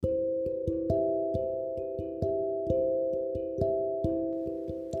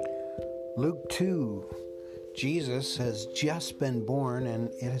Luke 2. Jesus has just been born,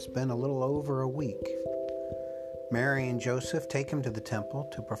 and it has been a little over a week. Mary and Joseph take him to the temple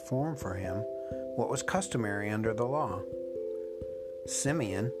to perform for him what was customary under the law.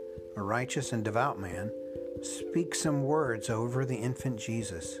 Simeon, a righteous and devout man, speaks some words over the infant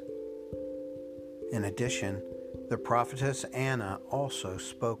Jesus. In addition, the prophetess Anna also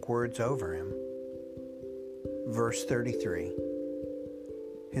spoke words over him. Verse 33.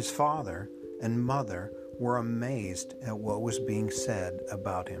 His father and mother were amazed at what was being said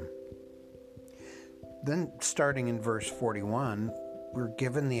about him. Then, starting in verse 41, we're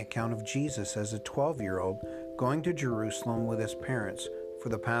given the account of Jesus as a 12-year-old going to Jerusalem with his parents for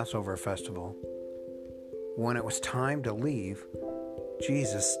the Passover festival. When it was time to leave,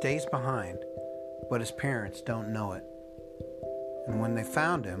 Jesus stays behind, but his parents don't know it. And when they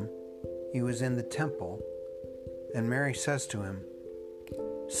found him, he was in the temple, and Mary says to him,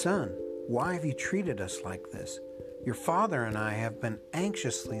 "Son, why have you treated us like this? Your father and I have been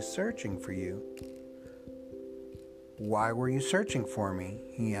anxiously searching for you." "Why were you searching for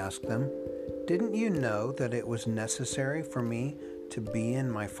me?" he asked them. "Didn't you know that it was necessary for me to be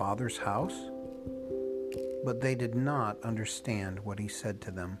in my Father's house?" But they did not understand what he said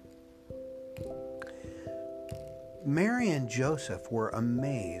to them. Mary and Joseph were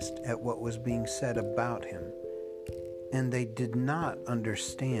amazed at what was being said about him, and they did not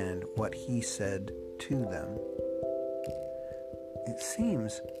understand what he said to them. It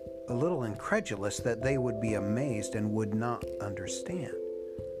seems a little incredulous that they would be amazed and would not understand.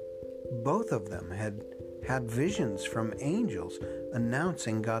 Both of them had had visions from angels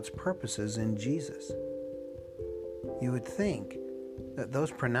announcing God's purposes in Jesus. You would think that those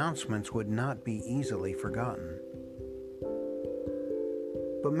pronouncements would not be easily forgotten.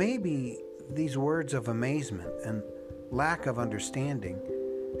 But maybe these words of amazement and lack of understanding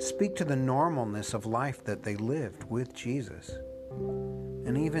speak to the normalness of life that they lived with Jesus.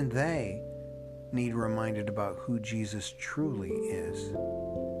 And even they need reminded about who Jesus truly is.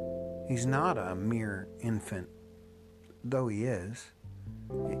 He's not a mere infant, though he is.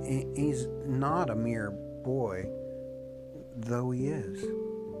 He's not a mere boy, though he is.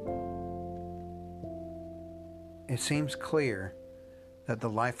 It seems clear that the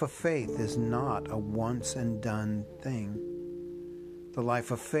life of faith is not a once and done thing. The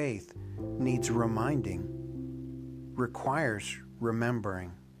life of faith needs reminding, requires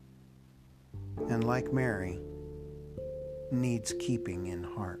remembering, and like Mary, needs keeping in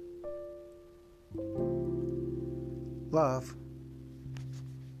heart. Love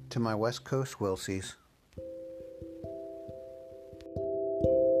to my West Coast Wilsies.